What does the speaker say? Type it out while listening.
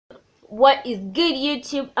What is good,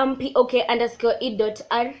 YouTube? I'm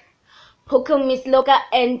POK_E.R Poker Miss Loca,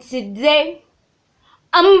 and today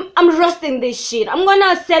I'm roasting this shit. I'm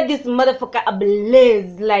gonna set this motherfucker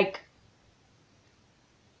ablaze. Like,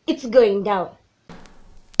 it's going down.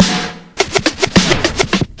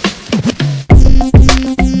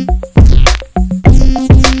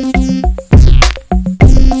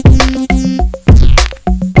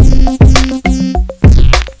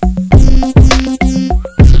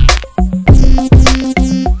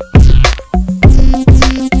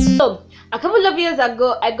 A couple of years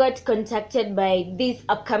ago, I got contacted by this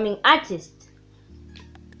upcoming artist.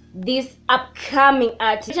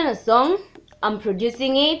 A song, I'm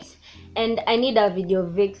producing it, and I need a video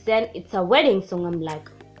vixen. It's a wedding song. I'm like,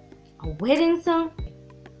 a wedding song?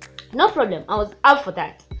 No problem. I was up for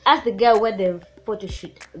that. Asked the girl where the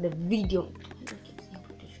video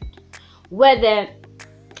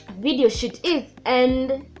shoot is,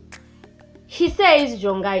 and he says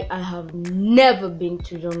Rongai. I have never been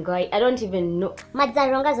to Rongai. I don't even know.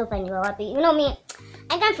 You know me,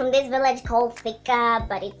 I come from this village called Thika,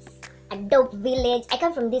 but it's a dope village. I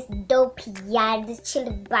come from this dope yard, this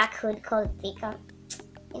chilled backhood called Thika.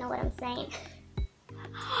 You know what I'm saying?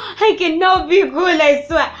 I cannot be cool, I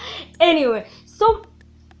swear. Anyway, so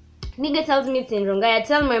nigga tells me it's in Rongai. I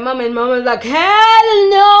tell my mom, and mom is like, hell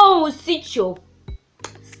no, sit your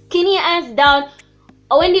skinny ass down.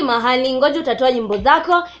 Awendi mahali, ngoja utatoa nyimbo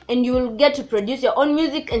zako, and you will get to produce your own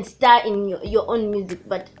music and star in your own music.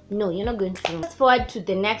 But no, you're not going to. Fast forward to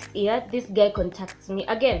the next year, this guy contacts me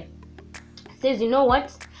again. Says, you know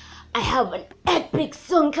what? I have an epic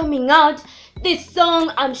song coming out. This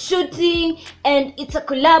song I'm shooting, and it's a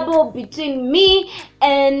collabo between me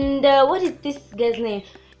and what is this guy's name?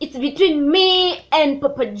 It's between me and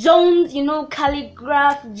Papa Jones. You know,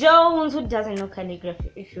 Calligraph Jones. Who doesn't know Calligraph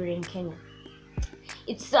if you're in Kenya?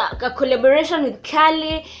 It's a collaboration with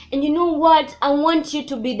Kali, and you know what? I want you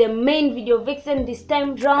to be the main video vixen this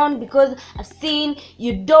time round because I've seen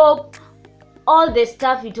you dope. All the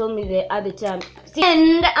stuff you told me the other time.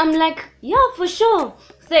 And I'm like, yeah, for sure.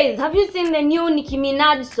 Says, have you seen the new Nicki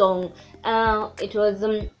Minaj song? It was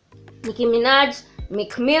Nicki Minaj,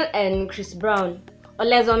 Meek Mill, and Chris Brown.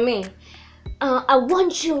 All eyes on me. I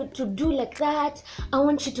want you to do like that. I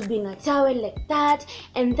want you to be in a towel like that,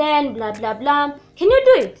 and then blah blah blah. Can you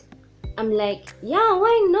do it? I'm like, yeah,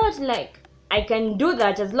 why not? Like, I can do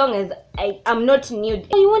that as long as I'm not nude.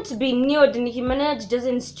 You want to be nude? Nicki Minaj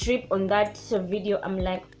doesn't strip on that video. I'm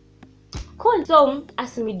like, cool. So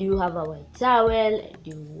ask me, do you have a white towel?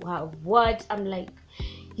 Do you have what? I'm like,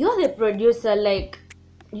 you're the producer. Like,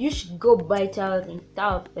 you should go buy towels and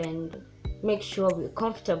stuff and make sure we're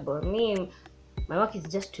comfortable. My work is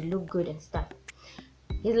just to look good and stuff.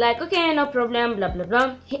 He's like, okay, no problem, blah blah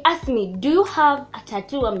blah. He asked me, do you have a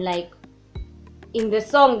tattoo? I'm like, in the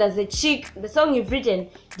song there's a chick, the song you've written,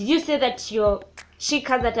 did you say that your chick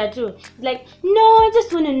has a tattoo? He's like, no, I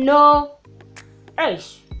just want to know.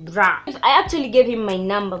 Eish, brah. I actually gave him my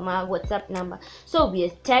number, my WhatsApp number. So we are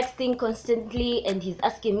texting constantly, and he's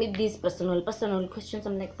asking me these personal questions.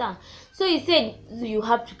 I'm like, that. So he said, you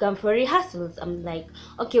have to come for rehearsals. I'm like,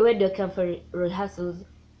 okay, where do I come for rehearsals?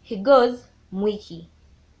 He goes, Mwiki.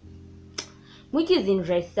 Mwiki is in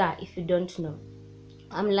Raisa, if you don't know.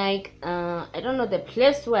 I'm like, I don't know the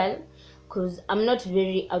place well, because I'm not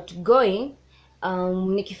very outgoing.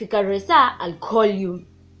 Nikifika Raisa, I'll call you.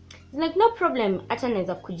 He's like, no problem, ata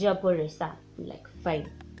naeza kujia hapo Raisa. I'm like, fine.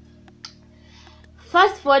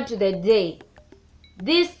 Fast forward to the day,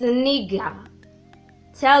 this nigga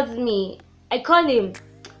tells me, I call him,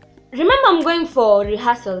 remember I'm going for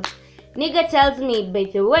rehearsals. Nigga tells me, by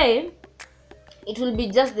the way, it will be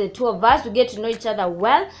just the two of us to get to know each other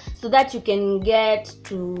well, so that you can get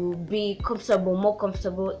to be comfortable, more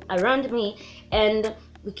comfortable around me, and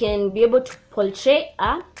we can be able to portray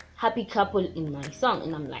a happy couple in my song.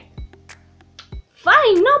 And I'm like,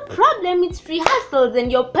 fine, no problem, it's rehearsals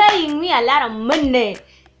and you're paying me a lot of money.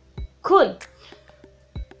 Cool.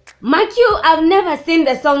 Mark you, I've never seen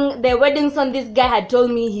the wedding song this guy had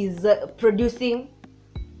told me he's producing.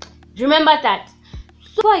 Remember that.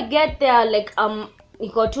 So I get there, like,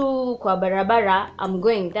 niko tu kwa barabara, I'm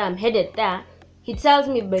going there, I'm headed there. He tells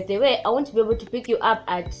me, by the way, I want to be able to pick you up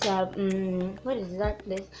at what is that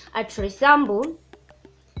place? At Resambu.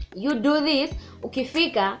 You do this,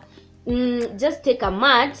 ukifika, just take a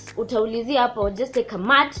mat, utaulizia hapo, just take a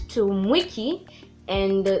mat to Mwiki,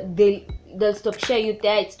 and they'll stop share you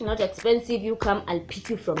there. It's not expensive. You come, I'll pick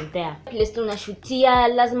you from there. Place tunashutia,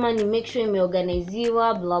 lazima ni make sure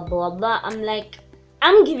imeorganiziwa, blah blah blah. I'm like,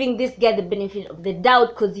 I'm giving this guy the benefit of the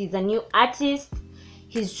doubt because he's a new artist.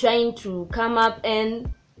 He's trying to come up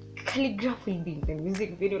and Calligraph will be in the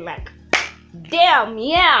music video, like, damn,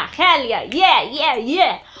 yeah, hell yeah,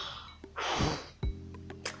 yeah.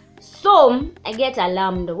 So I get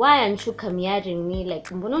alarmed. Why aren't you coming hearing me? Like,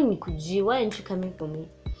 why aren't you coming for me?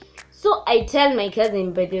 So I tell my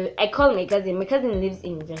cousin, I call my cousin. My cousin lives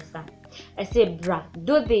in Resa. I say, bruh,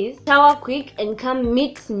 do this, shower quick and come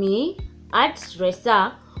meet me at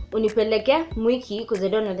Resa. Unipeleke Mwiki, because I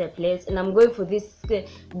don't know the place, and I'm going for this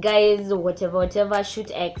guys, whatever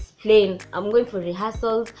shoot. I explain I'm going for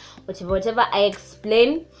rehearsals, whatever I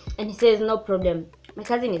explain, and he says no problem. My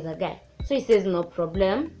cousin is a guy, so he says no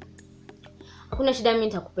problem. Hakuna shida, mimi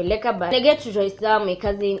nitakupeleka. But I get to Resa, my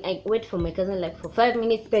cousin, I wait for my cousin like for 5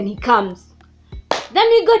 minutes, then he comes. Then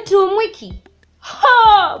we go to Mwiki.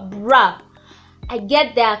 Ha, bruh. I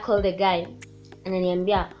get there, I call the guy, and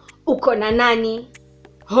ananiambia uko na nani?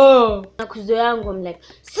 Oh, I'm like,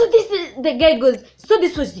 so this is, the guy goes, so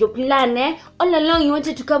this was your plan, eh? All along you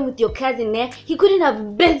wanted to come with your cousin, eh? He couldn't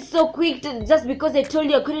have been so quick just because I told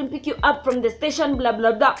you I couldn't pick you up from the station, blah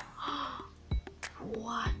blah blah.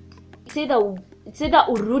 What? Say that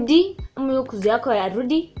urudi, ama kuzi yako ya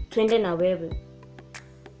rudi, twende na wewe.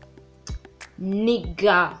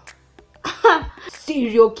 Nigga.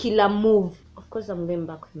 Serial killer move. Of course I'm going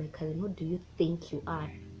back with my cousin. Who do you think you are?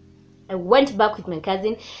 I went back with my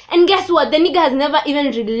cousin, and guess what? The nigga has never even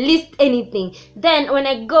released anything. Then when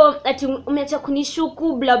I go, umeacha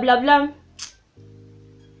kunishuku, blah blah blah.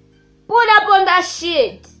 Pull up on that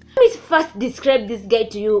shit. Let me first describe this guy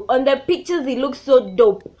to you. On the pictures, he looks so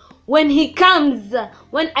dope. When he comes,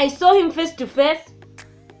 when I saw him face to face,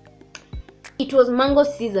 it was mango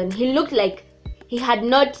season. He looked like he had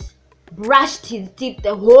not brushed his teeth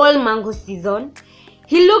the whole mango season.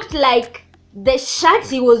 He looked like the shirt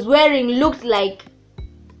he was wearing looked like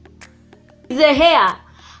the hair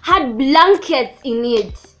had blankets in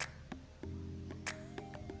it.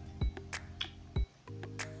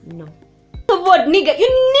 No. So what, nigga?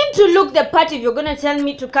 You need to look the part if you're gonna tell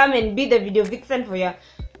me to come and be the video vixen for your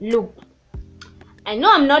look. I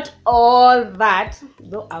know I'm not all that,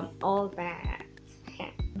 though I'm all that.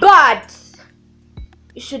 But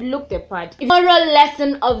you should look the part. The moral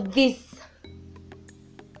lesson of this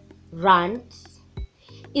rant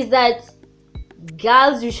is that,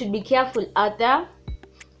 girls, you should be careful out there.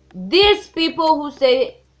 These people who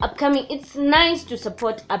say upcoming, it's nice to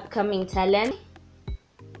support upcoming talent.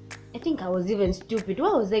 I think I was even stupid.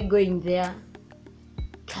 Why was I going there?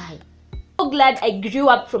 God, so glad I grew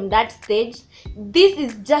up from that stage. This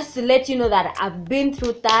is just to let you know that I've been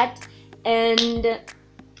through that, and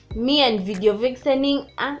me and video vixening.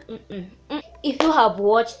 If you have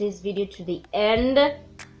watched this video to the end,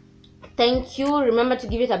 thank you. Remember to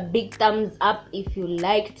give it a big thumbs up if you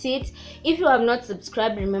liked it. If you have not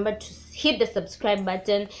subscribed, remember to hit the subscribe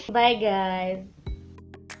button. Bye guys.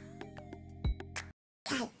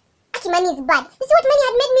 Money is bad. You see what money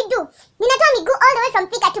had made me do? Nina told me go all the way from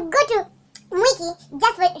Thika to go to Mwiki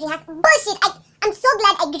just for rehearsal. Bullshit. I'm so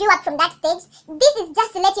glad I grew up from that stage. This is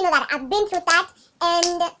just to let you know that I've been through that,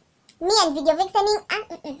 and me and video vixening.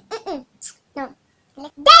 No.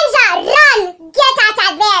 Danger! Run! Get out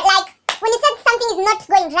of there! Like, when you said something is not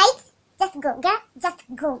going right, just go, girl. Just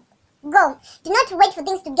go. Go. Do not wait for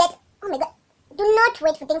things to get, oh my god. Do not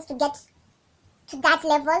wait for things to get to that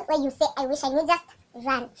level where you say, I wish I knew. Just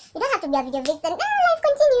run. You don't have to be a video vixen. No, life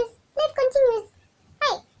continues. Life continues.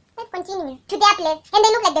 Right. Life continues. To their place. And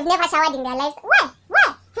they look like they've never showered in their lives. Why?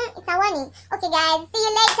 Why? It's a warning. Okay guys, see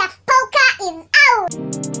you later. Polka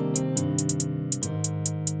is out.